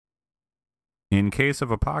In case of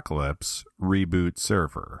apocalypse, reboot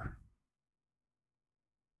server.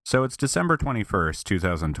 So it's December 21st,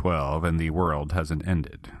 2012, and the world hasn't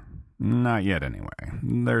ended. Not yet, anyway.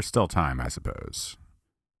 There's still time, I suppose.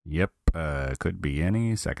 Yep, could be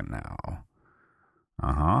any second now.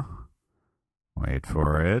 Uh-huh. Wait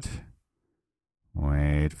for it.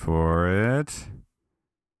 Wait for it.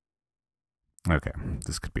 Okay,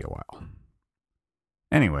 this could be a while.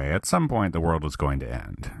 Anyway, at some point the world is going to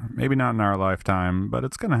end. Maybe not in our lifetime, but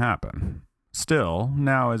it's going to happen. Still,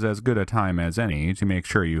 now is as good a time as any to make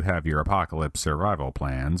sure you have your apocalypse survival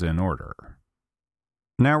plans in order.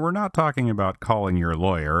 Now, we're not talking about calling your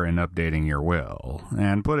lawyer and updating your will,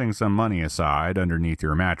 and putting some money aside underneath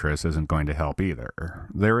your mattress isn't going to help either.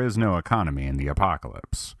 There is no economy in the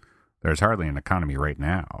apocalypse. There's hardly an economy right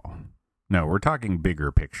now. No, we're talking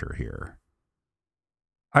bigger picture here.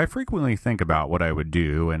 I frequently think about what I would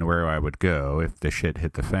do and where I would go if the shit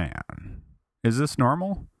hit the fan. Is this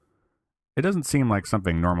normal? It doesn't seem like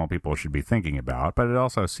something normal people should be thinking about, but it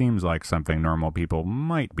also seems like something normal people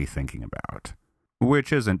might be thinking about.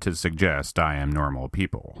 Which isn't to suggest I am normal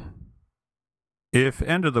people. If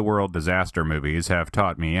end-of-the-world disaster movies have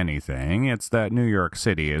taught me anything, it's that New York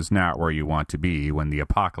City is not where you want to be when the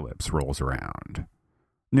apocalypse rolls around.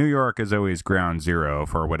 New York is always ground zero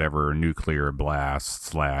for whatever nuclear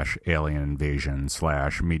blast / alien invasion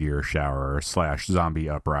 / meteor shower / zombie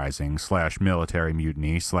uprising / military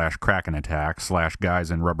mutiny / Kraken attack /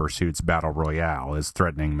 guys in rubber suits battle royale is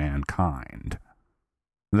threatening mankind.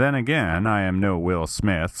 Then again, I am no Will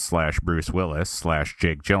Smith / Bruce Willis /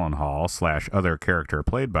 Jake Gyllenhaal / other character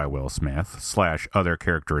played by Will Smith / other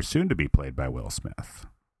character soon to be played by Will Smith.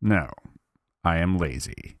 No, I am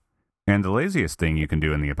lazy. And the laziest thing you can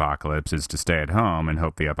do in the apocalypse is to stay at home and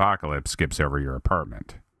hope the apocalypse skips over your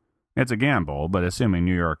apartment. It's a gamble, but assuming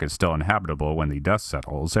New York is still inhabitable when the dust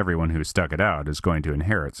settles, everyone who stuck it out is going to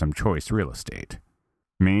inherit some choice real estate.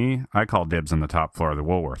 Me, I call dibs on the top floor of the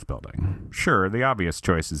Woolworth building. Sure, the obvious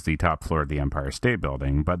choice is the top floor of the Empire State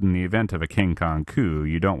Building, but in the event of a King Kong coup,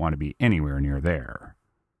 you don't want to be anywhere near there.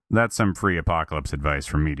 That's some free apocalypse advice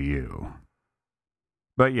from me to you.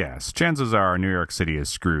 But yes, chances are New York City is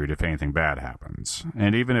screwed if anything bad happens.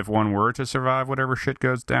 And even if one were to survive whatever shit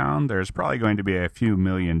goes down, there's probably going to be a few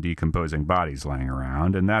million decomposing bodies laying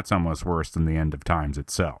around, and that's almost worse than the end of times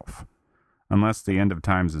itself. Unless the end of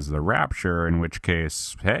times is the rapture, in which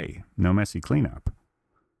case, hey, no messy cleanup.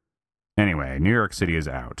 Anyway, New York City is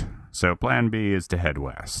out, so plan B is to head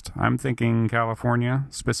west. I'm thinking California,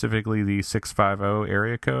 specifically the 650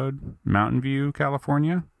 area code, Mountain View,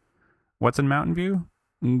 California. What's in Mountain View?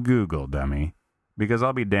 Google, dummy. Because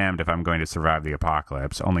I'll be damned if I'm going to survive the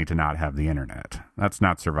apocalypse only to not have the internet. That's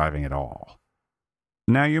not surviving at all.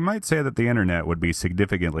 Now, you might say that the internet would be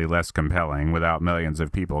significantly less compelling without millions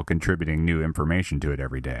of people contributing new information to it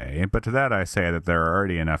every day, but to that I say that there are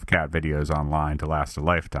already enough cat videos online to last a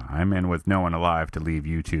lifetime, and with no one alive to leave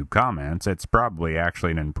YouTube comments, it's probably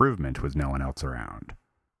actually an improvement with no one else around.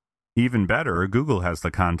 Even better, Google has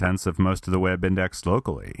the contents of most of the web indexed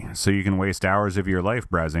locally, so you can waste hours of your life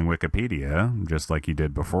browsing Wikipedia, just like you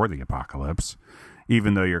did before the apocalypse,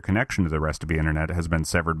 even though your connection to the rest of the internet has been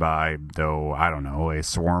severed by, a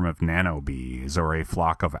swarm of nanobees, or a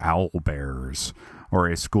flock of owlbears, or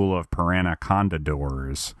a school of piranha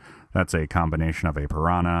condors. That's a combination of a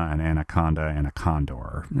piranha, an anaconda, and a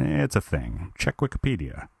condor. It's a thing. Check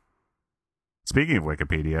Wikipedia. Speaking of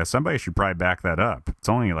Wikipedia, somebody should probably back that up. It's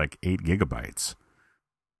only like 8 gigabytes.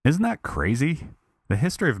 Isn't that crazy? The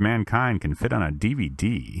history of mankind can fit on a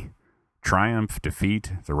DVD. Triumph,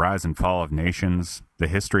 defeat, the rise and fall of nations, the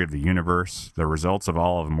history of the universe, the results of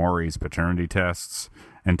all of Maury's paternity tests,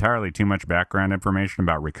 entirely too much background information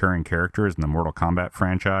about recurring characters in the Mortal Kombat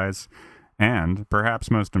franchise, and,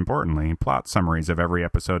 perhaps most importantly, plot summaries of every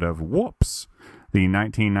episode of Whoops, the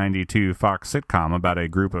 1992 Fox sitcom about a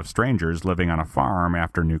group of strangers living on a farm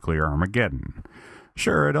after nuclear Armageddon.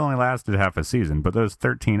 Sure, it only lasted half a season, but those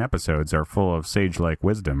 13 episodes are full of sage-like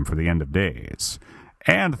wisdom for the end of days.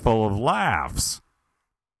 And full of laughs!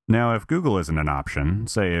 Now, if Google isn't an option,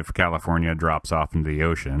 say if California drops off into the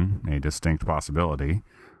ocean, a distinct possibility,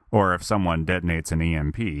 or if someone detonates an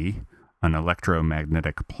EMP, an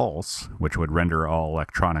electromagnetic pulse, which would render all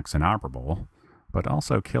electronics inoperable, but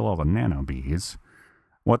also kill all the nanobees.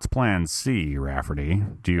 What's plan C, Rafferty?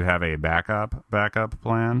 Do you have a backup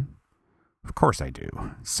plan? Of course I do.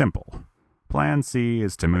 Simple. Plan C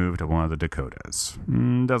is to move to one of the Dakotas.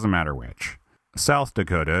 Doesn't matter which. South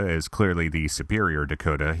Dakota is clearly the superior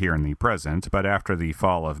Dakota here in the present, but after the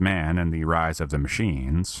fall of man and the rise of the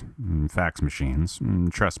machines, fax machines,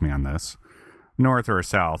 trust me on this, north or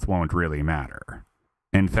south won't really matter.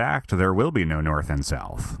 In fact, there will be no north and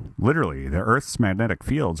south. Literally, the Earth's magnetic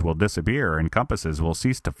fields will disappear and compasses will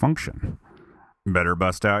cease to function. Better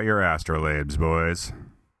bust out your astrolabes, boys.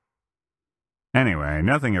 Anyway,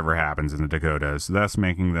 nothing ever happens in the Dakotas, thus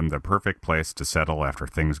making them the perfect place to settle after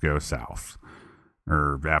things go south.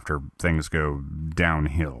 Or after things go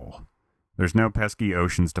downhill. There's no pesky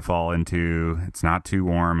oceans to fall into, it's not too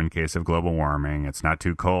warm in case of global warming, it's not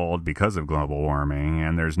too cold because of global warming,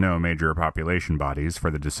 and there's no major population bodies for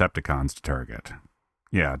the Decepticons to target.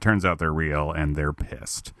 Yeah, it turns out they're real, and they're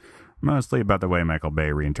pissed. Mostly about the way Michael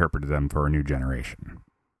Bay reinterpreted them for a new generation.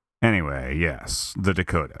 Anyway, yes, the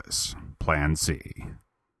Dakotas. Plan C.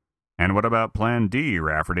 And what about Plan D,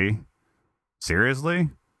 Rafferty? Seriously?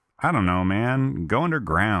 I don't know, man. Go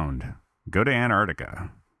underground. Go to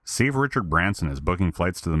Antarctica. See if Richard Branson is booking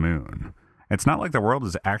flights to the moon. It's not like the world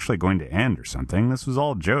is actually going to end or something. This was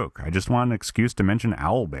all a joke. I just want an excuse to mention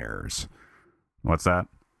owl bears. What's that?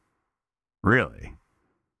 Really?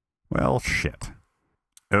 Well, shit.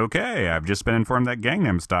 Okay, I've just been informed that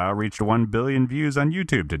Gangnam Style reached 1 billion views on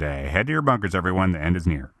YouTube today. Head to your bunkers, everyone. The end is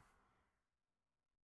near.